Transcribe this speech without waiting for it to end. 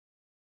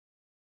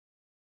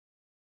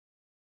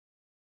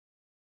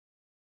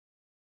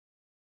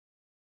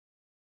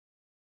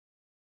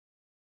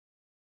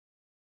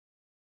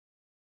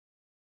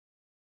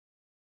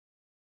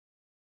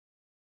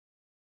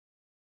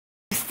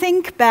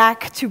think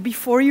back to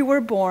before you were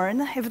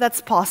born, if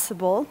that's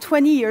possible,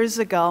 20 years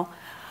ago,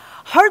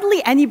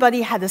 hardly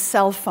anybody had a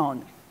cell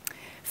phone.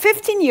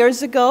 15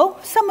 years ago,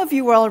 some of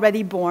you were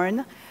already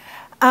born,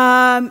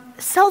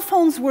 cell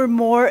phones were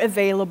more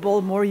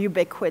available, more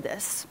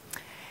ubiquitous.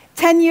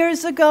 10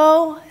 years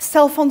ago,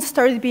 cell phones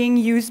started being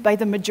used by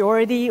the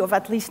majority of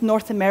at least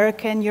North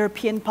American,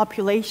 European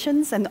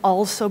populations, and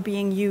also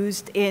being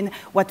used in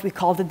what we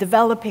call the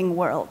developing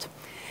world.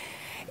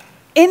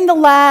 In the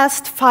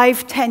last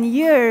 5, 10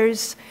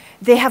 years,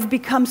 they have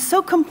become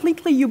so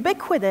completely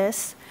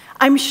ubiquitous,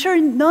 I'm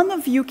sure none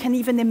of you can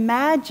even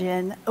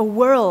imagine a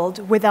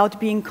world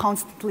without being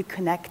constantly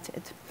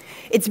connected.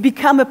 It's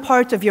become a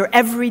part of your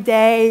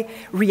everyday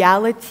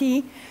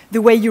reality,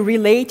 the way you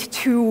relate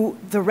to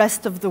the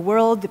rest of the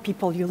world, the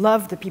people you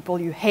love, the people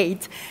you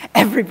hate,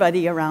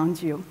 everybody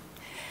around you.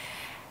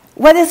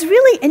 What is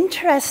really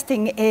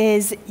interesting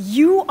is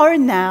you are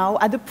now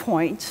at a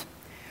point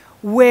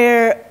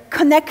where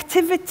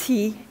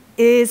connectivity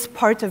is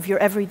part of your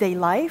everyday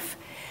life,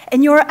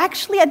 and you're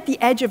actually at the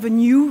edge of a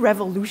new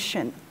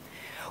revolution,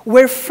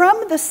 where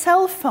from the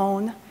cell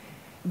phone,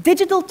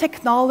 digital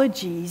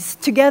technologies,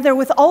 together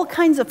with all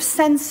kinds of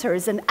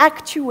sensors and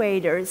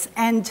actuators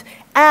and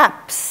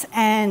apps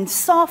and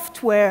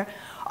software,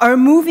 are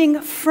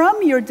moving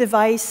from your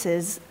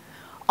devices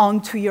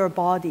onto your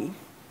body.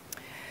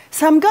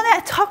 So I'm going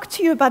to talk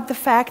to you about the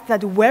fact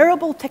that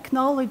wearable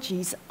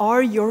technologies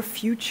are your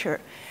future.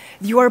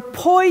 You are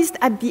poised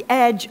at the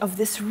edge of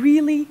this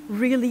really,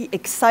 really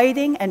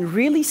exciting and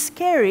really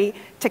scary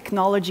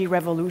technology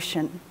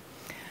revolution.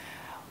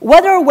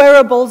 What are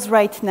wearables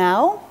right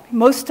now?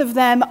 Most of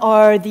them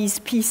are these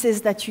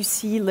pieces that you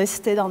see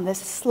listed on this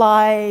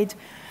slide: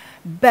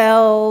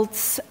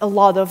 belts, a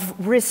lot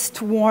of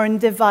wrist-worn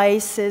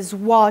devices,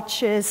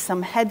 watches,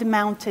 some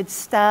head-mounted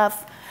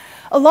stuff.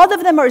 A lot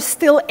of them are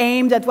still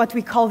aimed at what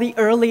we call the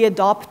early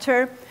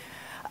adopter.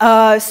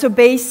 So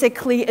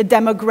basically a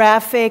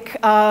demographic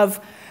of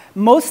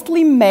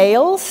mostly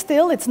male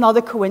still. It's not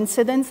a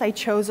coincidence. I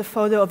chose a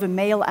photo of a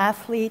male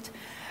athlete.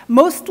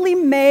 Mostly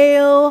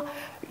male,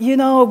 you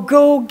know,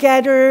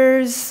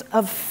 go-getters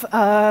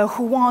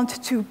who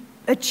want to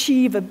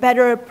achieve a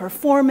better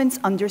performance,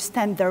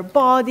 understand their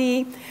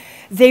body.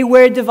 They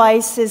wear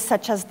devices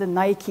such as the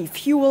Nike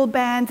Fuel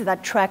Band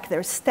that track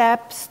their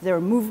steps, their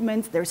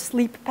movements, their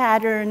sleep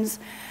patterns.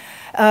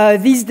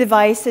 These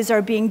devices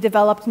are being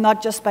developed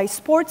not just by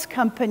sports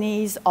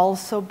companies,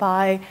 also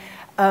by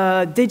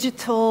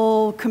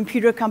digital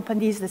computer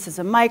companies. This is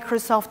a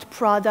Microsoft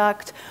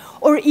product,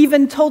 or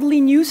even totally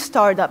new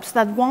startups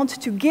that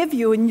want to give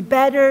you a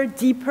better,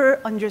 deeper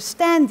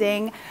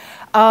understanding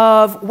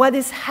of what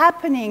is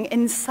happening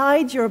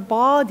inside your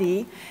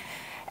body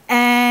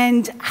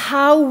and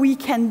how we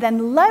can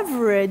then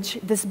leverage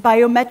this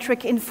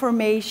biometric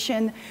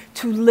information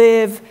to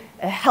live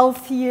a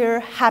healthier,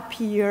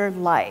 happier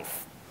life.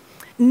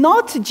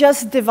 Not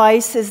just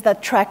devices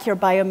that track your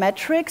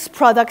biometrics,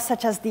 products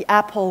such as the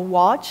Apple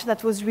Watch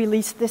that was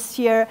released this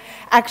year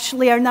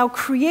actually are now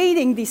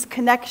creating these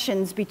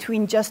connections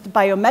between just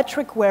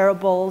biometric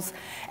wearables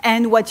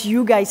and what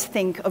you guys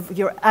think of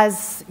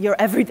as your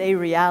everyday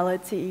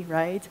reality,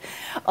 right?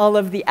 All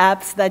of the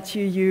apps that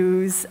you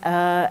use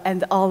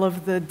and all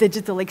of the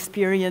digital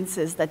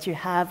experiences that you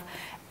have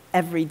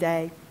every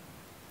day.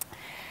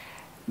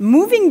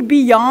 Moving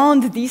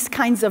beyond these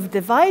kinds of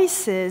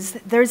devices,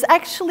 there's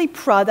actually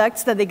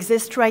products that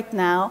exist right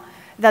now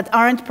that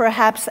aren't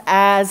perhaps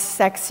as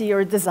sexy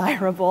or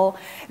desirable,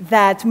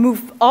 that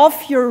move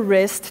off your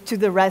wrist to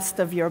the rest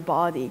of your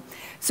body.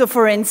 So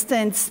for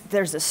instance,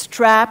 there's a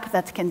strap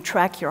that can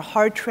track your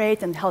heart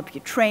rate and help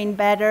you train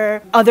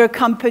better. Other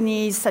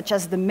companies, such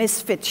as the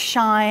Misfit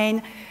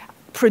Shine,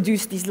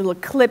 produce these little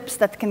clips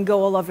that can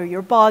go all over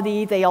your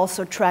body. They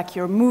also track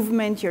your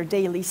movement, your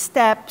daily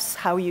steps,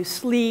 how you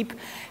sleep,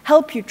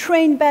 help you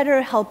train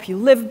better, help you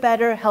live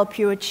better, help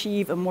you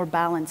achieve a more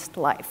balanced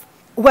life.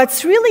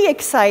 What's really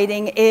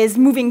exciting is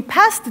moving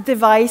past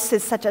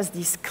devices such as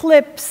these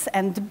clips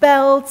and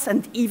belts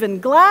and even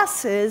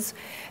glasses.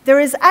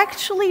 There is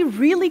actually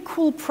really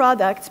cool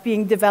products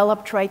being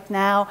developed right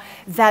now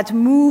that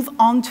move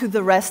onto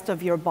the rest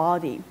of your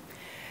body.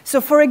 So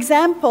for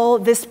example,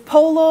 this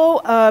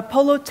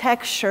Polo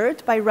Tech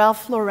shirt by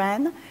Ralph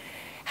Lauren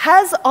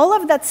has all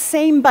of that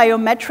same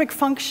biometric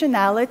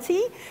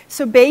functionality.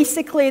 So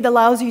basically, it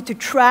allows you to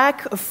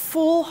track a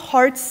full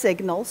heart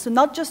signal, so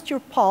not just your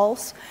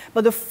pulse,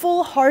 but a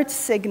full heart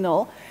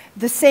signal,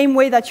 the same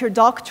way that your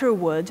doctor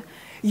would,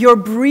 your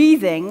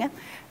breathing,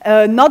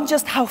 not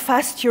just how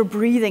fast you're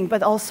breathing,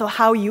 but also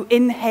how you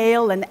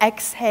inhale and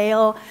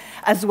exhale,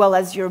 as well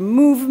as your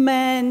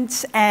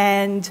movement,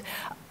 and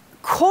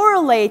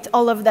correlate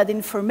all of that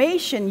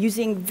information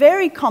using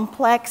very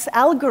complex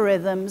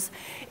algorithms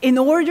in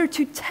order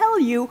to tell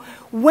you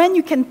when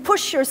you can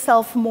push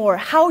yourself more,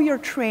 how you're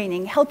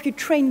training, help you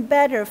train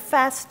better,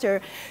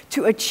 faster,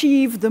 to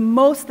achieve the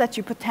most that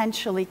you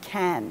potentially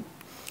can.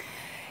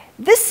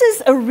 This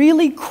is a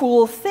really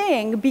cool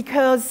thing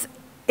because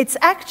It's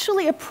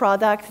actually a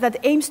product that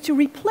aims to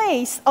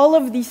replace all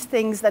of these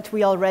things that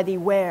we already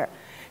wear.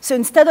 So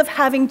instead of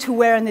having to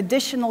wear an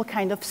additional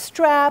kind of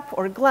strap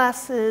or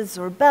glasses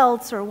or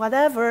belts or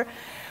whatever,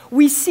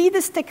 we see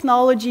this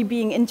technology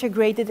being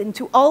integrated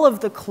into all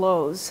of the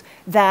clothes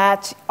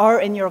that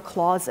are in your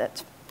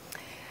closet.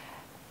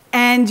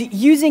 And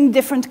using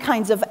different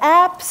kinds of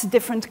apps,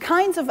 different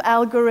kinds of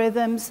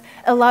algorithms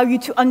allow you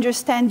to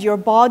understand your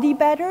body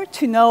better,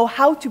 to know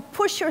how to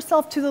push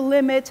yourself to the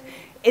limit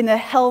in a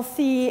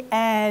healthy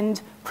and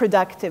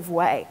productive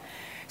way.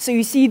 So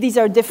you see these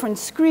are different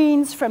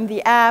screens from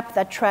the app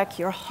that track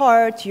your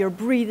heart, your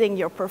breathing,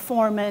 your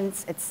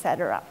performance,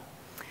 etc.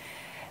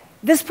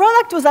 This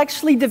product was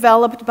actually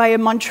developed by a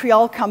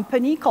Montreal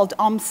company called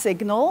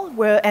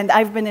OMsignal, and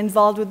I've been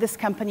involved with this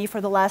company for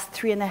the last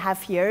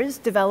 3.5 years,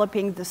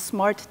 developing the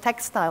smart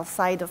textile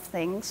side of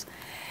things.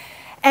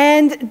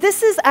 And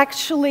this is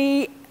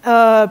actually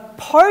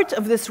part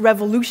of this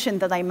revolution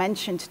that I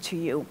mentioned to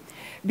you.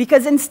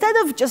 Because instead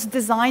of just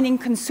designing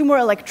consumer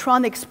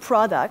electronics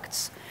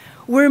products,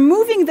 we're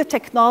moving the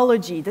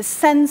technology, the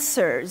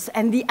sensors,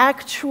 and the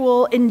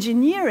actual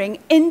engineering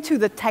into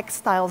the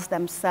textiles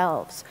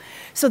themselves.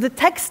 So the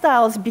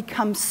textiles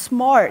become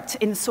smart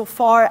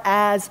insofar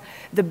as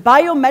the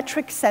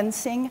biometric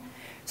sensing,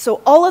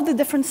 so all of the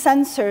different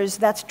sensors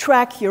that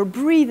track your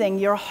breathing,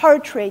 your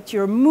heart rate,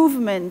 your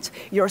movement,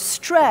 your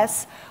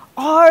stress,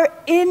 are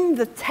in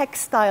the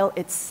textile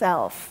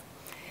itself.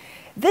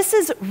 This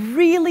is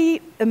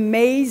really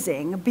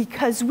amazing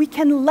because we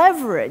can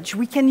leverage,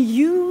 we can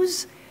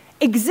use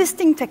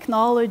existing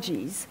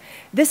technologies.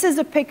 This is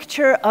a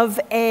picture of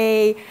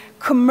a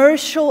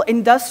commercial,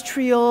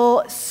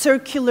 industrial,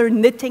 circular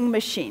knitting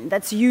machine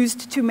that's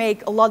used to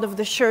make a lot of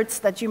the shirts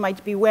that you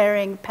might be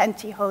wearing,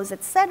 pantyhose,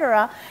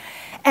 etc.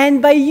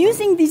 And by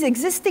using these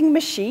existing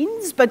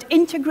machines, but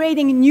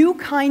integrating new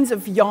kinds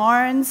of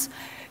yarns,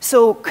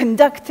 so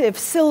conductive,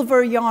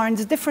 silver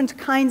yarns, different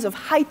kinds of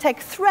high-tech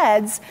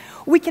threads,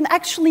 we can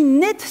actually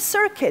knit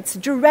circuits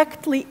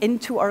directly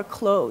into our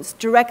clothes,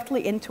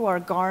 directly into our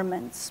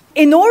garments.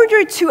 In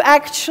order to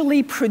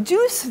actually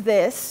produce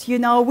this,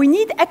 we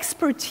need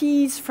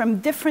expertise from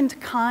different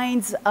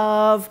kinds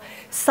of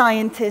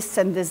scientists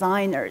and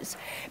designers.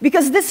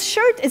 Because this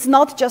shirt is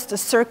not just a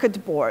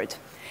circuit board.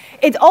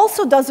 It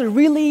also does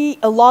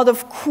a lot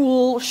of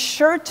cool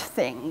shirt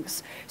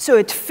things. So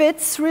it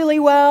fits really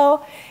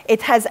well.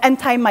 It has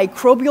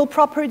antimicrobial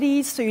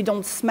properties, so you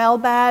don't smell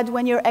bad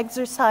when you're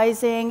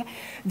exercising.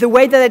 The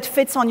way that it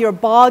fits on your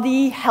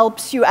body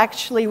helps you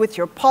actually with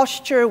your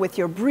posture, with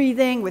your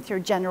breathing, with your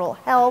general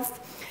health.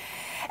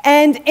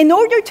 And in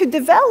order to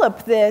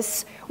develop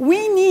this,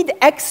 we need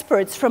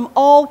experts from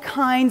all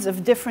kinds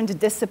of different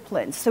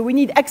disciplines. So we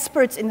need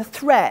experts in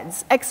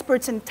threads,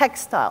 experts in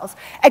textiles,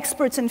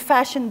 experts in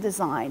fashion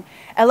design,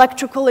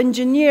 electrical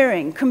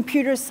engineering,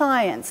 computer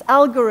science,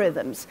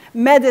 algorithms,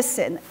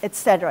 medicine,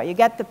 etc. You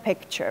get the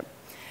picture.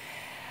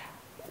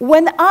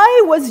 When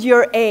I was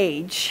your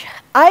age,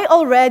 I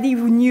already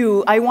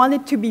knew I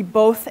wanted to be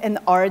both an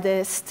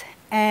artist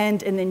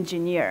and an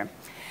engineer.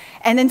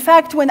 And in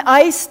fact, when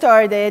I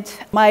started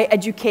my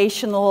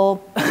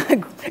educational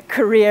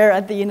career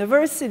at the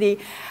university,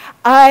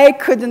 I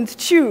couldn't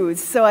choose.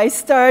 So I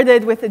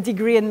started with a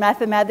degree in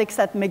mathematics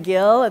at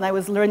McGill, and I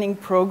was learning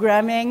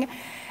programming.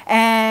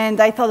 And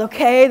I thought,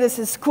 okay, this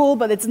is cool,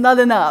 but it's not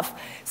enough.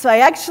 So I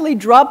actually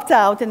dropped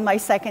out in my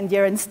second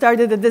year and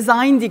started a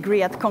design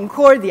degree at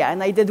Concordia.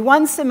 And I did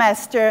 1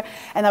 semester,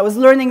 and I was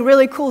learning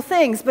really cool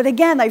things. But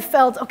again, I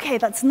felt, okay,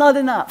 that's not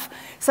enough.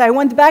 So I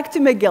went back to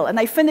McGill, and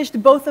I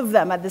finished both of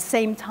them at the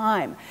same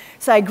time.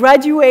 So I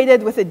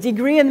graduated with a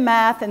degree in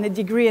math and a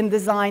degree in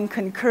design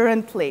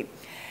concurrently.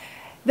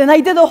 Then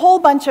I did a whole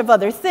bunch of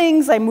other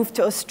things. I moved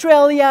to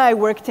Australia. I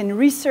worked in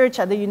research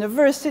at the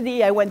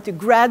university. I went to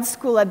grad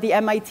school at the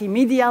MIT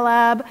Media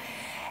Lab.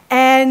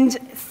 And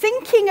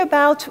thinking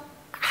about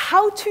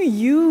how to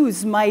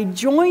use my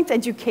joint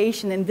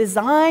education in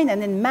design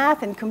and in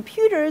math and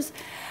computers,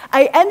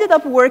 I ended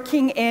up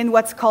working in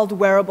what's called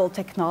wearable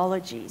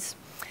technologies.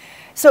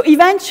 So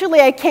eventually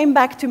I came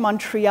back to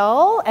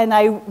Montreal, and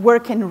I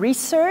work in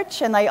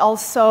research, and I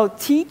also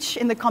teach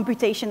in the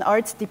computation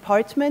arts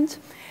department.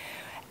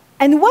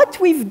 And what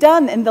we've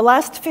done in the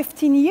last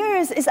 15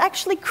 years is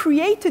actually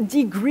create a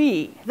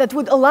degree that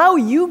would allow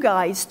you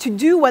guys to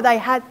do what I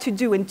had to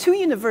do in 2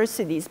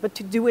 universities, but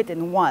to do it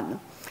in 1.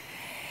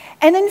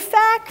 And in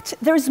fact,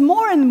 there's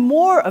more and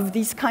more of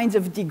these kinds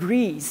of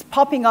degrees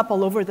popping up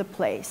all over the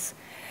place.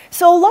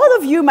 So a lot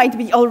of you might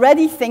be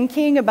already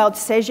thinking about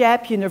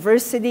Cégep,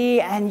 university,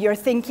 and you're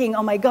thinking,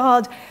 oh my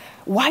God,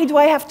 why do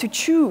I have to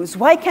choose?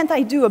 Why can't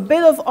I do a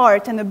bit of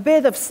art and a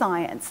bit of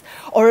science,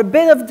 or a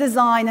bit of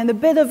design and a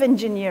bit of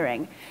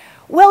engineering?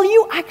 Well,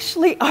 you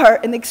actually are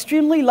an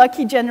extremely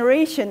lucky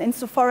generation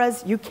insofar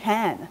as you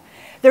can.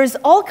 There's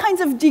all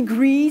kinds of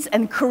degrees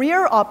and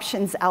career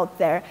options out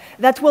there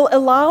that will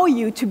allow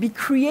you to be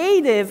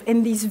creative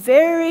in these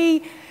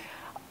very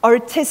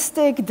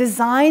artistic,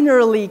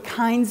 designerly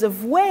kinds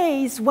of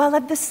ways, while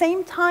at the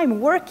same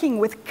time working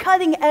with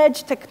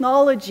cutting-edge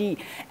technology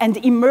and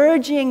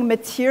emerging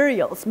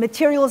materials,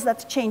 materials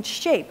that change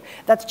shape,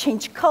 that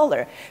change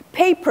color,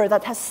 paper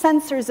that has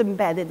sensors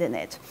embedded in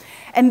it.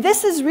 And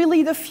this is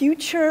really the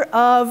future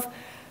of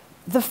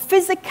the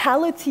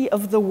physicality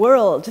of the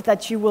world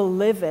that you will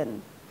live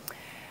in.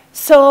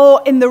 So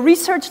in the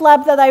research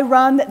lab that I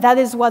run, that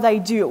is what I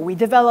do. We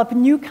develop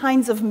new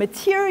kinds of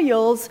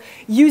materials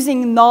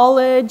using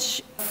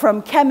knowledge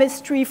from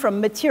chemistry,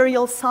 from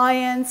material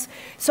science,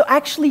 so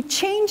actually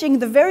changing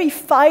the very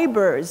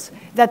fibers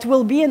that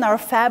will be in our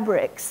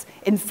fabrics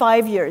in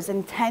 5 years,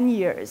 in 10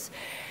 years.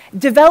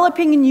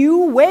 Developing new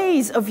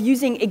ways of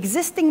using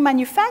existing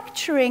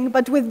manufacturing,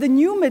 but with the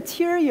new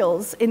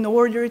materials in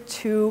order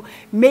to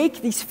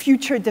make these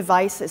future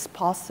devices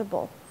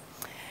possible.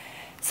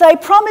 So I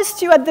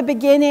promised you at the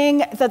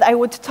beginning that I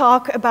would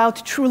talk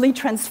about truly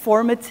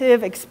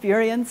transformative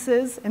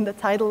experiences in the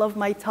title of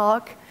my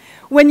talk.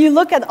 When you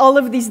look at all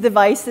of these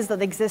devices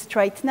that exist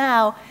right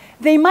now,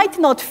 they might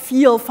not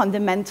feel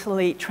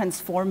fundamentally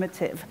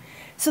transformative.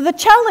 So the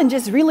challenge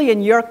is really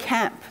in your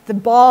camp. The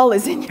ball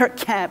is in your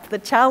camp. The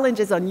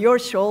challenge is on your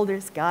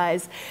shoulders,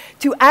 guys,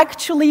 to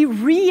actually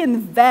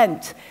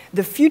reinvent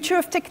the future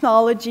of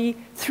technology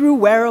through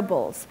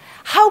wearables.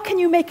 How can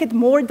you make it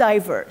more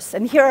diverse?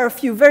 And here are a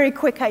few very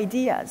quick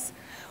ideas.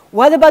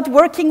 What about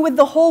working with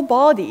the whole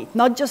body,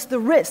 not just the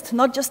wrist,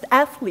 not just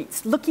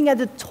athletes, looking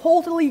at a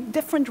totally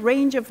different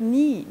range of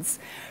needs?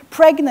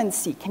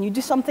 Pregnancy, can you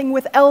do something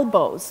with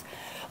elbows?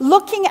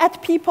 Looking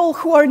at people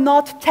who are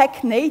not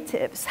tech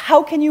natives,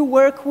 how can you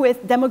work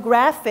with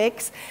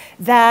demographics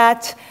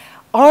that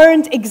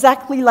aren't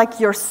exactly like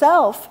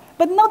yourself,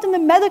 but not in a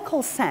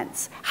medical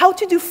sense? How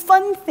to do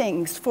fun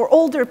things for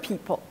older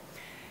people,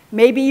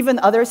 maybe even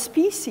other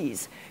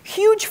species.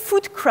 Huge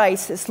food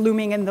crisis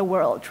looming in the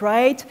world,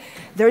 right?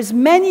 There's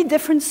many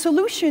different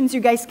solutions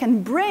you guys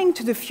can bring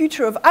to the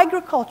future of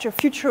agriculture,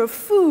 future of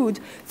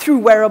food, through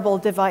wearable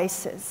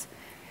devices.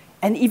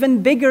 And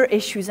even bigger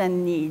issues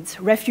and needs,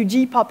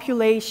 refugee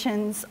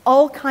populations,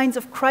 all kinds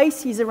of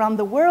crises around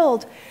the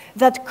world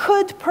that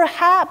could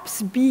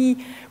perhaps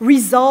be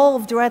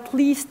resolved or at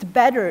least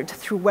bettered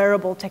through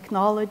wearable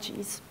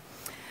technologies.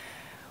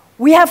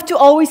 We have to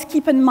always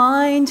keep in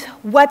mind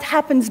what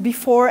happens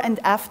before and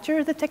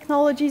after the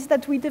technologies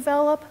that we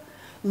develop,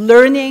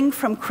 learning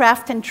from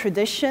craft and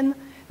tradition,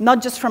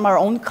 not just from our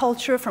own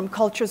culture, from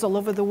cultures all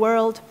over the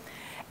world,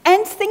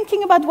 and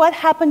thinking about what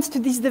happens to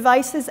these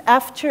devices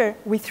after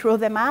we throw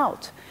them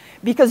out.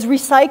 Because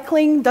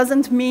recycling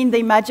doesn't mean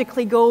they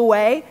magically go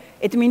away.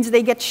 It means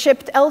they get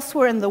shipped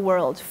elsewhere in the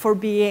world for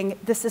being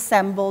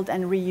disassembled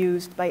and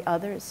reused by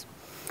others.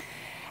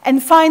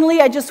 And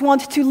finally, I just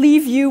want to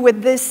leave you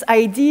with this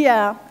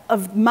idea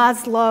of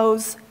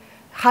Maslow's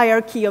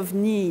hierarchy of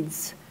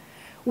needs.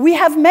 We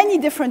have many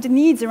different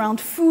needs around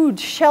food,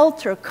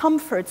 shelter,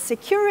 comfort,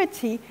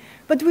 security,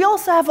 but we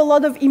also have a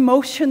lot of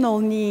emotional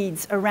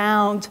needs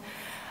around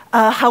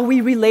how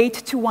we relate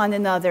to one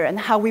another and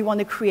how we want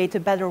to create a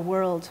better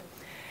world.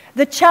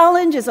 The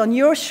challenge is on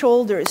your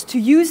shoulders to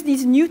use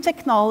these new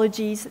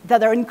technologies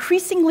that are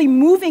increasingly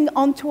moving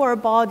onto our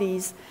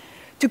bodies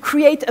to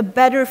create a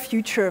better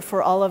future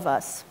for all of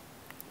us.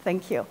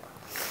 Thank you.